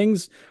 These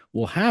things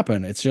will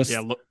happen. It's Yeah,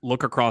 just,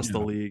 look across the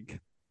league.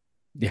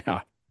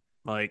 yeah.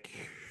 Like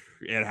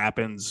it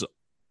happens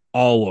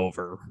all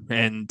over.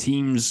 And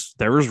teams,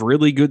 there was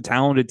really good,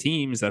 talented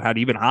teams that had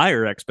even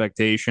higher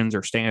expectations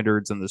or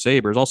standards than the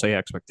Sabres. I'll say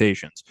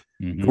expectations.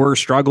 Mm-hmm. Who are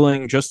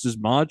struggling just as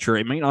much, or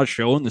it may not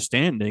show in the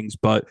standings,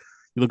 but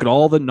you look at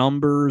all the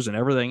numbers and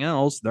everything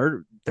else,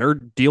 they're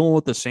dealing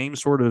with the same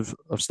sort of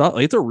stuff.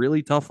 It's a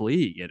really tough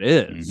league. It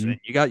is. Mm-hmm. And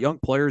you got young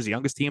players, the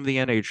youngest team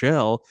in the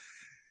NHL.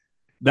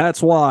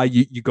 That's why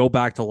you go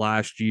back to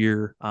last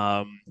year.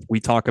 We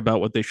talk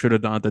about what they should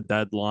have done at the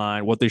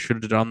deadline, what they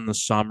should have done in the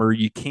summer.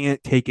 You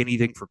can't take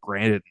anything for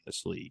granted in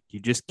this league. You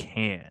just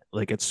can't.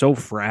 Like it's so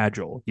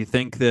fragile. You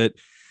think that,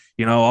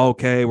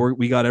 okay,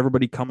 we got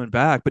everybody coming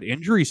back, but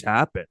injuries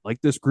happen.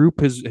 Like this group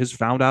has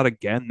found out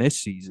again this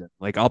season.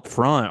 Like up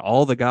front,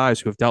 all the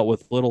guys who have dealt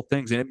with little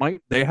things, and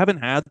they haven't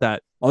had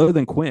that other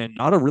than Quinn,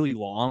 not a really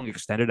long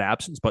extended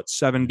absence, but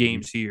 7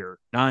 games here,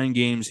 9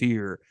 games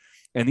here.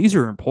 And these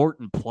are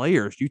important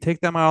players. You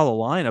take them out of the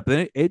lineup,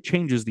 then it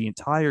changes the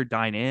entire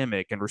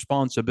dynamic and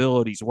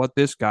responsibilities, what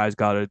this guy's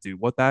got to do,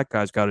 what that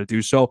guy's got to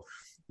do. So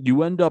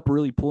you end up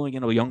really pulling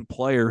in a young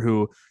player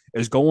who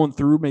is going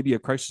through maybe a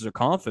crisis of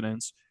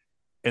confidence.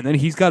 And then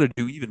he's got to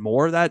do even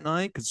more that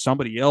night because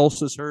somebody else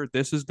is hurt.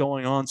 This is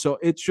going on. So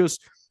it's just,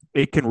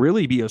 it can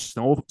really be a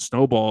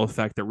snowball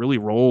effect that really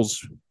rolls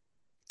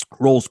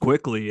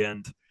quickly.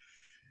 And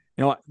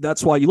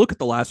that's why you look at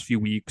the last few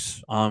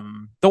weeks.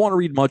 Don't want to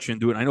read much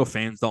into it. I know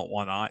fans don't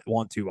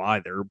want to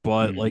either,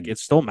 but like Mm-hmm. it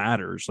still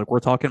matters. Like we're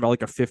talking about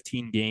like a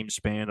 15 game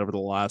span over the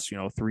last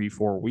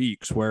 3-4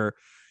 weeks where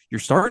you're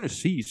starting to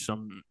see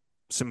some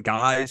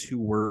guys who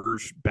were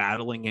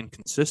battling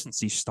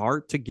inconsistency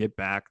start to get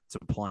back to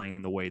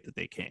playing the way that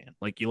they can.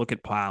 Like you look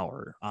at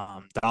Power,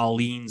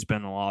 Dahlin's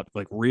been a lot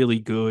like really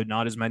good.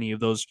 Not as many of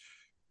those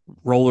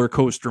roller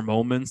coaster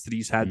moments that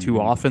he's had too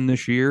Mm-hmm. often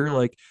this year.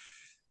 Like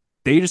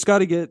they just got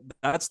to get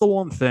that's the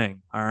one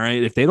thing. All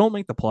right. If they don't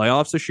make the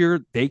playoffs this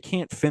year, they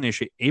can't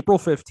finish it. April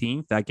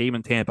 15th. That game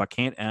in Tampa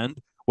can't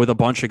end with a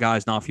bunch of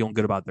guys not feeling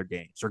good about their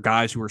games or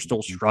guys who are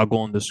still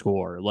struggling to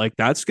score. Like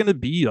that's going to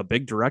be a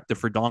big directive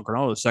for Don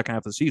Granato the second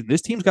half of the season.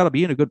 This team's got to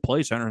be in a good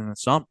place entering the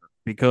summer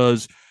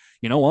because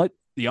you know what?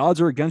 The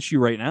odds are against you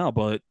right now,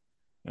 but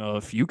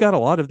if you got a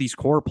lot of these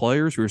core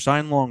players who are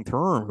signed long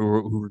term,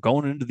 who are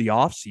going into the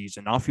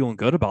offseason not feeling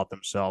good about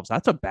themselves,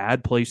 that's a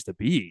bad place to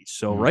be.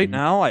 So right Mm-hmm.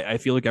 now, I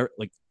feel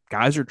like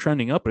guys are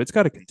trending up, but it's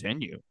got to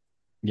continue.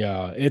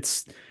 Yeah,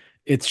 it's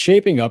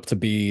shaping up to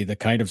be the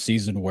kind of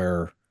season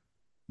where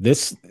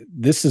this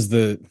is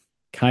the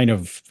kind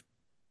of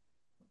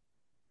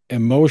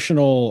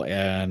emotional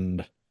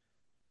and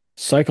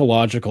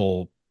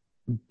psychological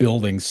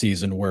building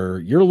season where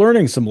you're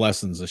learning some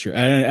lessons this year.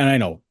 And I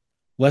know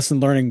lesson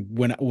learning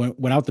went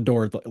out the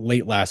door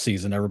late last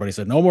season. Everybody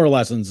said no more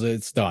lessons,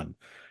 it's done.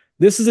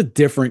 This is a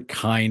different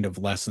kind of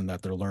lesson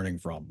that they're learning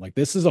from. Like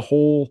this is a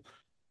whole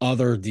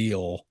other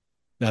deal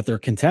that they're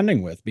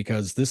contending with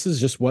because this is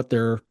just what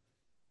they're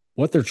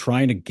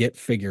trying to get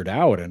figured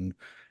out, and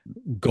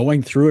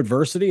going through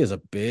adversity is a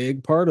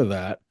big part of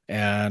that.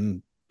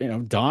 And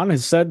Don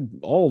has said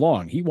all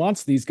along he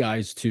wants these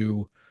guys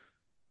to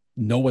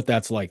know what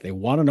that's like. They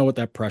want to know what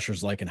that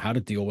pressure's like and how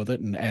to deal with it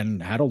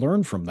and how to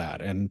learn from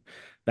that. And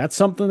that's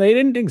something they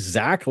didn't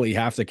exactly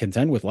have to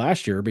contend with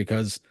last year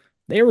because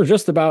they were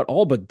just about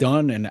all but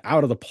done and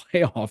out of the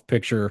playoff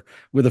picture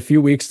with a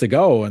few weeks to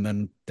go. And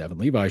then Devin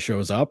Levi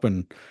shows up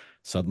and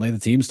suddenly the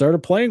team started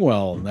playing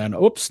well. And then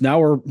oops, now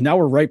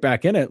we're right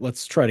back in it.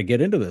 Let's try to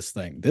get into this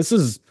thing. This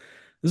is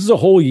a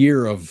whole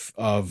year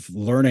of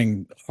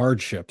learning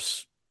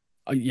hardships,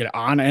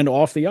 on and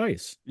off the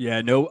ice.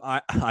 Yeah, no,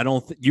 I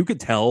don't. You could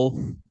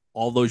tell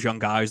all those young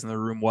guys in the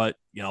room what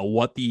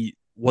the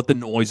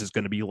noise is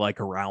going to be like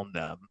around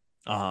them.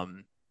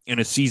 In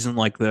a season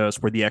like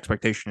this, where the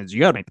expectation is you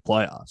got to make the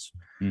playoffs,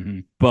 Mm-hmm.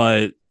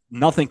 but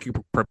nothing can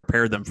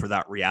prepare them for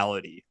that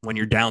reality. When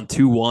you're down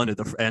 2-1 at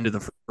the end of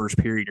the first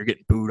period, you're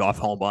getting booed off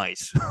home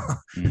ice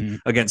Mm-hmm.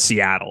 against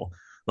Seattle.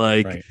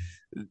 Like Right.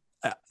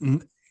 uh,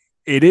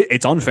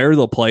 it's unfair to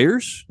the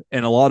players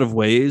in a lot of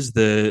ways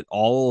that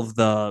all of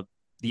the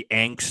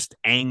angst,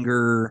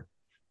 anger,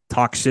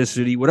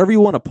 toxicity, whatever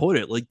you want to put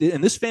it. Like,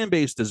 and this fan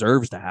base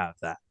deserves to have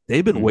that.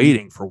 They've been Hmm.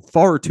 waiting for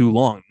far too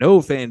long.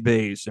 No fan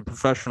base in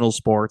professional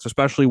sports,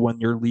 especially when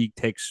your league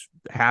takes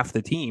half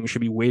the team,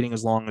 should be waiting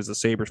as long as the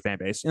Sabres fan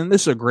base. And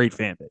this is a great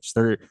fan base.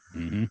 They're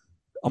Hmm.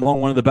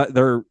 among one of the best.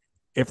 They're,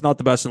 if not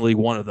the best in the league,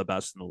 one of the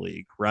best in the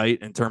league, right?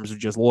 In terms of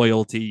just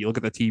loyalty, you look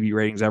at the TV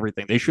ratings,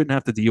 everything. They shouldn't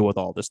have to deal with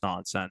all this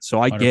nonsense. So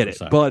I get it.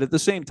 100%. But at the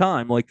same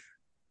time, like,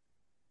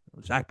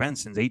 Zach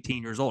Benson's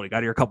 18 years old. He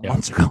got here a couple Yeah.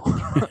 months ago.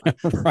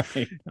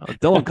 Right.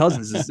 Dylan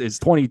Cousins is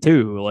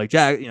 22. Like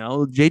Jack,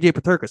 JJ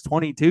Paterka's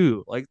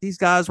 22. Like these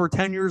guys were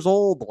 10 years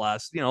old the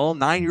last,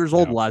 9 years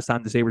old Yeah. the last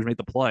time the Sabres made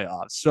the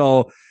playoffs.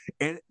 So,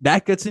 and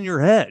that gets in your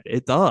head.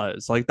 It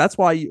does. Like that's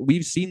why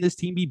we've seen this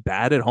team be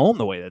bad at home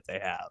the way that they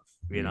have.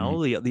 Hmm.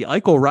 The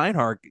Eichel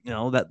Reinhardt,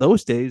 that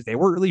those days they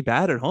were really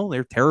bad at home.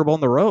 They're terrible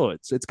on the road.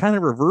 It's kind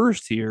of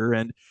reversed here,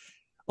 and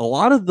a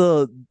lot of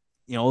the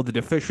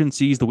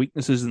deficiencies, the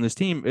weaknesses in this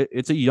team,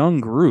 it's a young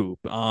group.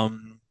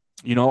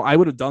 I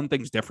would have done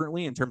things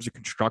differently in terms of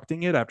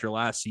constructing it after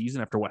last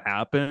season, after what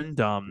happened.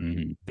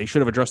 Hmm. They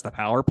should have addressed the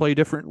power play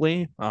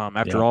differently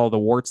after Yeah. all the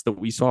warts that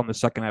we saw in the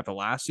second half of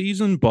last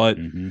season. But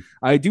Hmm.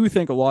 I do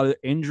think a lot of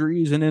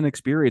injuries and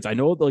inexperience. I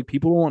know that like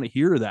people don't want to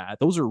hear that.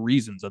 Those are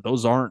reasons. That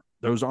those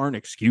aren't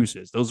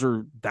excuses.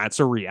 That's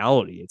a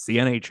reality. It's the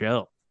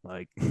NHL.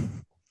 Like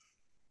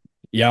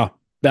Yeah.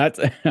 That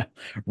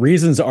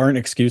reasons aren't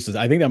excuses.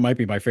 I think that might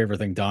be my favorite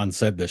thing Don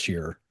said this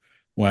year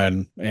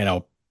when,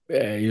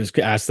 he was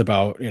asked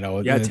about,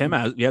 Yeah,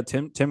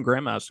 Tim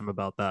Graham asked him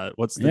about that.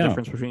 What's the yeah.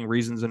 difference between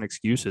reasons and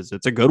excuses?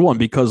 It's a good one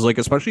because, like,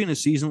 especially in a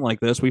season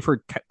like this, we've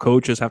heard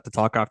coaches have to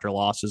talk after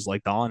losses,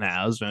 like Don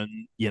has, and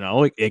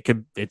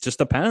it just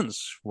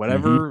depends. Hmm.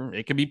 Whatever,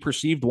 it can be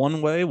perceived one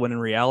way when in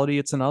reality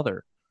it's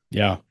another.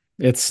 Yeah.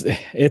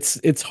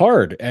 It's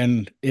hard.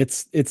 And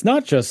it's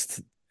not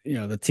just,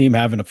 the team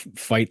having to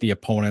fight the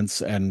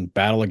opponents and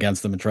battle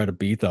against them and try to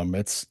beat them.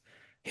 It's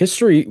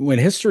history. When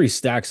history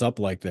stacks up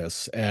like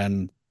this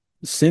and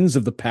sins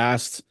of the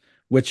past,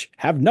 which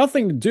have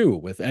nothing to do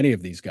with any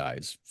of these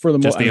guys for the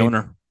Just most, I the mean,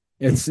 owner.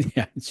 it's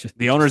yeah, it's The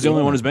just owner's the the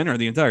only one owner. who's been here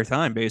the entire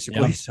time,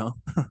 basically. Yeah. So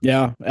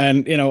Yeah.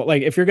 And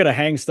like if you're gonna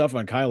hang stuff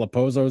on Kyle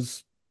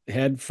Opozo's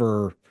head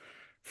for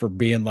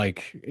being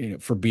like,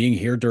 for being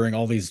here during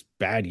all these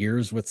bad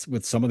years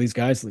with some of these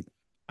guys, like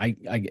I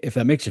if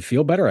that makes you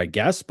feel better, I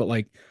guess, but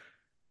like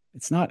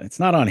it's not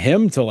on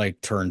him to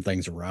like turn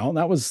things around.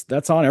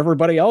 That's on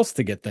everybody else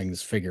to get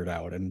things figured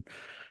out. And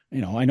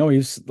I know he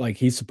was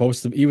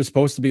supposed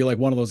to be like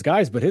one of those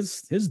guys, but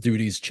his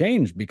duties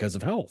changed because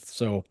of health.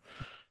 So,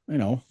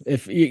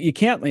 if you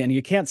can't, and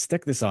you can't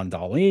stick this on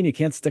Darlene, you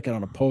can't stick it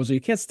on Opposer, you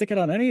can't stick it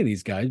on any of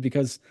these guys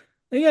because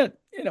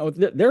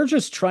they're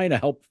just trying to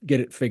help get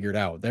it figured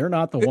out. They're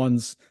not the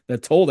ones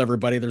that told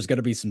everybody there's going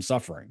to be some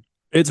suffering.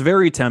 it's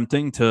very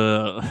tempting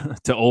to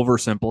to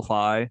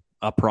oversimplify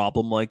a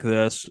problem like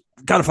this.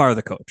 Got to fire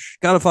the coach.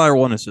 Got to fire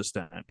one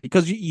assistant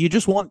because you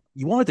just want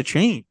it to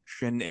change.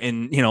 And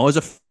as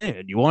a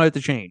fan, you want it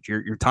to change.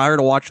 You're tired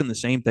of watching the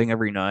same thing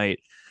every night.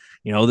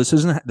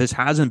 This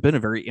hasn't been a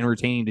very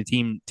entertaining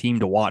team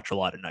to watch a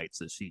lot of nights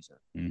this season.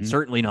 Hmm.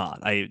 Certainly not.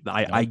 I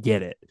Nope.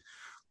 get it,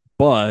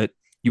 but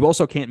you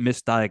also can't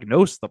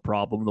misdiagnose the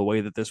problem the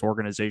way that this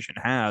organization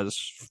has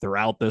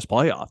throughout this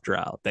playoff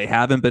drought. They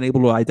haven't been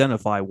able to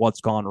identify what's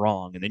gone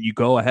wrong. And then you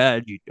go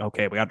ahead, we got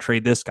to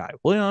trade this guy.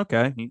 Well, yeah,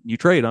 okay. You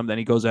trade him, then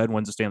he goes ahead and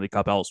wins the Stanley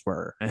Cup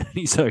elsewhere. And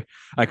he's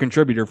a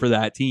contributor for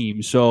that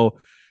team. So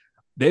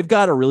they've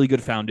got a really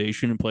good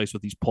foundation in place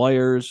with these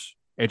players.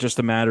 It's just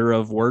a matter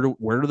of where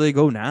do they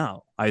go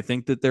now? I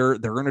think that they're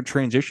in a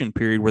transition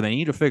period where they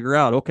need to figure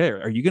out, okay,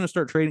 are you going to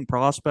start trading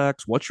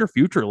prospects? What's your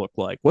future look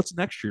like? What's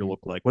next year look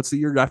like? What's the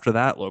year after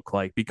that look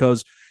like?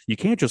 Because you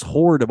can't just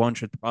hoard a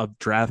bunch of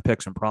draft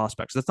picks and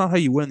prospects. That's not how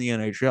you win the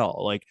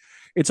NHL. Like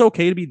it's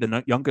okay to be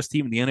the youngest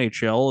team in the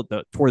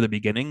NHL toward the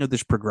beginning of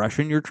this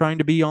progression you're trying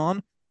to be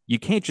on. You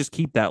can't just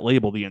keep that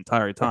label the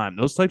entire time.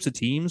 Those types of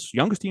teams,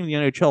 youngest team in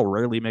the NHL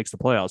rarely makes the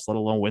playoffs, let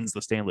alone wins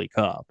the Stanley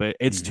Cup.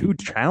 It's Hmm. too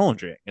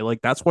challenging. Like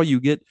that's why you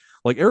get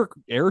like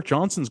Eric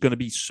Johnson's going to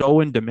be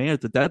so in demand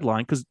at the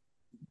deadline because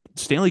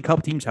Stanley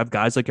Cup teams have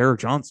guys like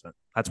Eric Johnson.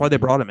 That's why they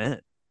Hmm. brought him in.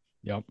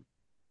 Yep.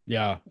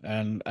 Yeah.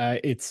 And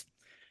it's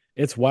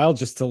wild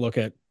just to look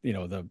at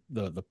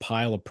the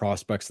pile of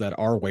prospects that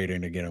are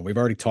waiting again. And we've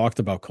already talked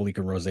about Kalika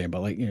Rosén,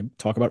 but like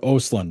talk about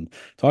Osland,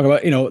 talk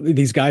about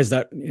these guys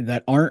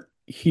that aren't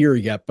here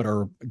yet but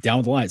are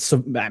down the line.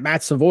 So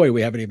Matt Savoy,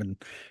 we haven't even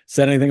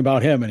said anything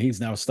about him, and he's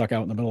now stuck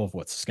out in the middle of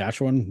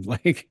Saskatchewan.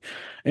 Like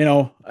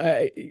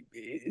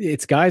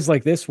it's guys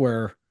like this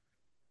where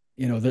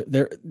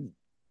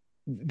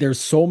there's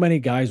so many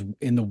guys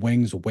in the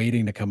wings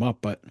waiting to come up,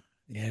 but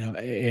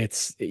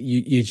it's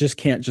you just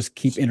can't just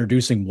keep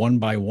introducing one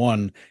by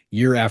one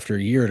year after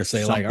year to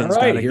say like, all Something's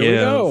got right, to here we give.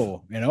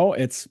 go.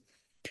 It's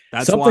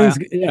That's why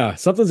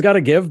something's got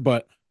to give,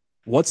 but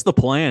what's the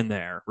plan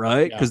there,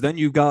 right? Yeah. Because then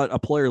you've got a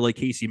player like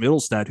Casey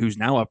Middlestad, who's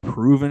now a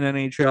proven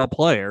NHL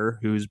player,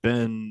 who's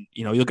been,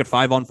 you know, you look at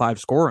 5-on-5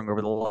 scoring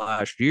over the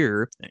last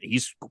year, and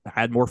he's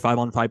had more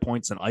 5-on-5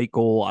 points than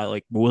Eichel. I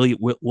like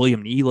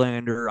William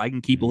Nylander. I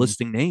can keep Hmm.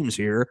 listing names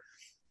here,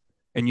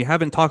 and you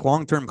haven't talked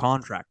long term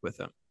contract with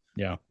him.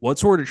 Yeah. What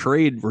sort of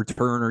trade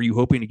return are you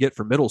hoping to get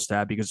for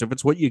Middlestat? Because if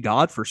it's what you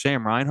got for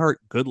Sam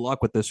Reinhart, good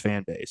luck with this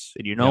fan base.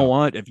 And you know Yeah.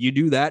 what? If you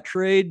do that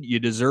trade, you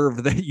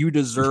deserve that. You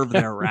deserve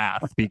their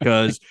wrath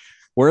because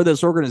where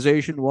this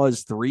organization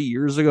was 3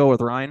 years ago with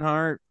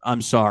Reinhart,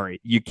 I'm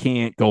sorry, you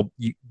can't go.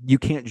 You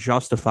can't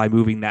justify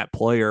moving that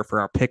player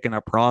for picking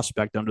a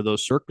prospect under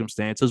those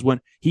circumstances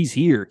when he's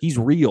here. He's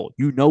real.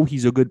 You know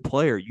he's a good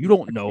player. You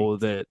don't know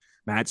that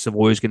Matt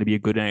Savoy is going to be a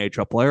good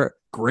NHL player.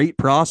 Great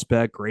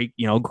prospect, great,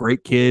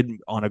 great kid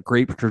on a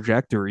great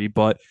trajectory.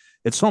 But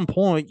at some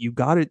point, you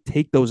got to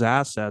take those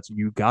assets and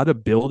you got to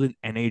build an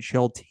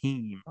NHL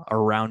team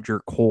around your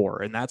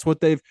core. And that's what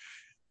they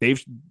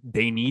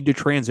need to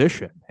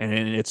transition.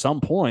 And at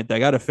some point, they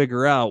got to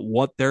figure out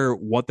what their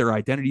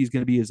identity is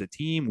going to be as a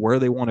team, where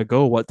they want to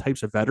go, what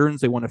types of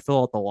veterans they want to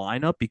fill out the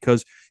lineup,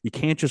 because you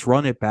can't just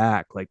run it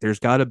back. Like there's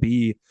got to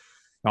be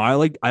I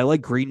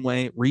like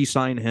Greenway.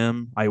 Re-sign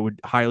him. I would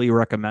highly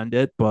recommend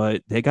it,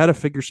 but they got to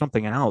figure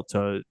something out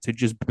to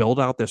just build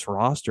out this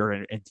roster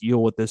and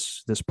deal with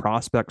this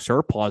prospect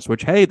surplus.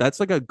 Which, hey, that's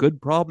like a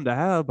good problem to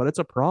have, but it's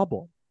a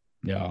problem.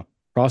 Yeah.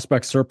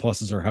 Prospect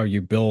surpluses are how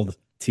you build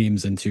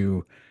teams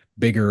into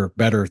bigger,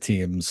 better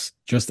teams.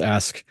 Just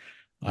ask,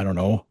 I don't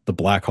know, the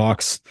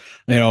Blackhawks.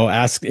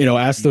 Ask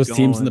Keep those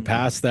teams in the going,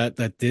 past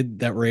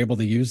that were able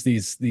to use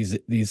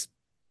these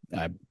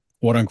uh,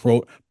 quote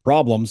unquote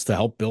problems to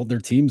help build their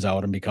teams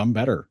out and become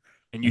better.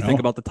 and You you think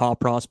know? about the top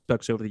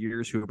prospects over the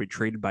years who have been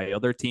traded by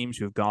other teams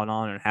who have gone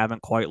on and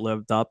haven't quite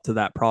lived up to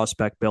that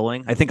prospect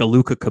billing. I think a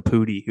Luca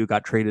Caputi who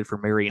got traded for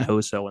Marian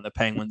Hossa when the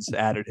Penguins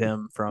added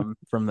him from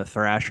the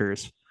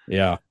Thrashers.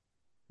 Yeah.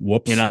 You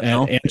Whoops. And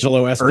know,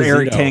 Angelo or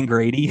Eric Esposito.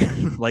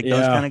 Tangradi, like those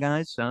Yeah. kind of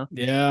guys. So,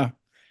 Yeah.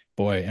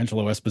 Boy,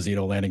 Angelo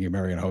Esposito landing you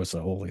Marian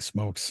Hossa. Holy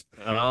smokes.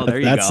 oh, there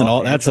you That's an go,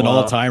 all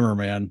Angelo. timer,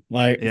 man.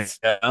 Like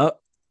Yeah.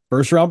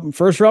 first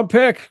round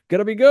pick,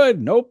 gonna be good.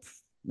 Nope.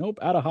 Nope.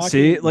 Out of hockey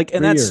See, in like,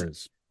 and 3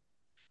 years.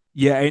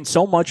 yeah, and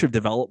so much of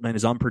development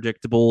is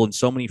unpredictable, and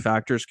so many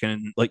factors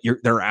can, like,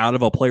 they're out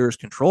of a player's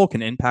control,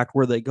 can impact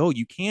where they go.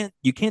 You can't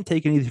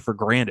take anything for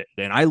granted.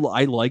 And I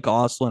like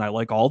Ostlund, I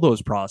like all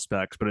those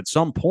prospects, but at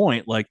some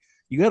point, like,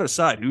 you got to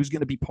decide who's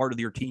going to be part of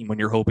your team when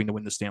you're hoping to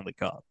win the Stanley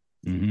Cup.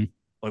 Hmm.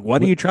 Like,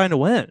 when are you trying to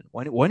win?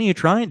 When are you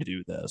trying to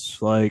do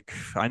this? Like,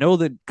 I know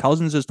that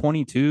Cousins is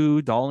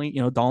 22,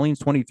 Darlene's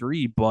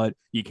 23, but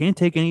you can't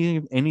take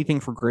anything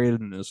for granted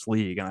in this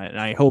league. And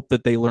I hope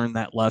that they learn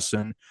that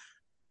lesson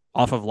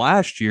off of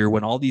last year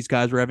when all these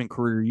guys were having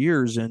career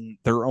years and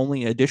their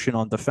only addition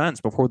on defense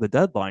before the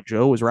deadline,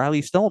 Joe, was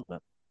Riley Stillman.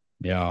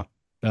 Yeah,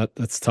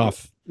 that's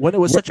tough. When it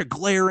was We're, such a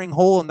glaring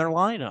hole in their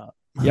lineup.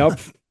 yep.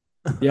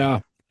 Yeah.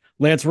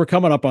 Lance, we're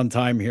coming up on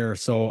time here.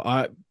 So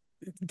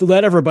to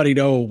let everybody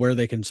know where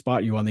they can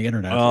spot you on the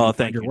internet Oh, and find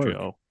thank your you, work.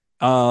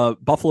 Joe.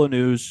 Buffalo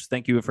News.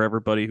 Thank you for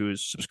everybody who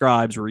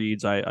subscribes,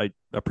 reads. I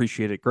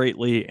appreciate it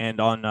greatly.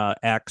 And on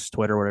X,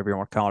 Twitter, whatever you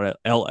want to call it,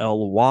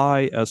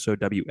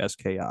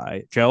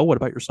 LLYSOWSKI. Joe, what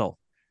about yourself?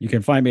 You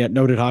can find me at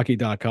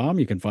notedhockey.com.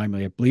 You can find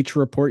me at Bleacher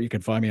Report. You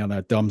can find me on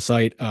that dumb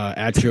site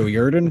at Joe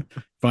Yerdon.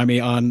 Find me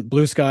on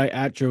Blue Sky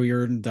at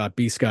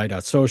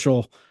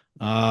joeyerden.bsky.social.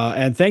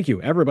 And thank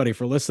you, everybody,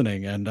 for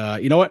listening. And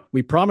you know what?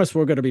 We promise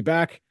we're going to be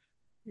back.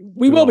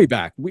 We will be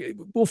back.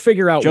 We'll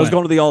figure out Joe's when.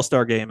 going to the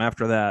All-Star game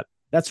after that.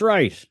 That's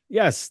right.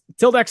 Yes.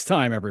 Till next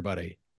time, everybody.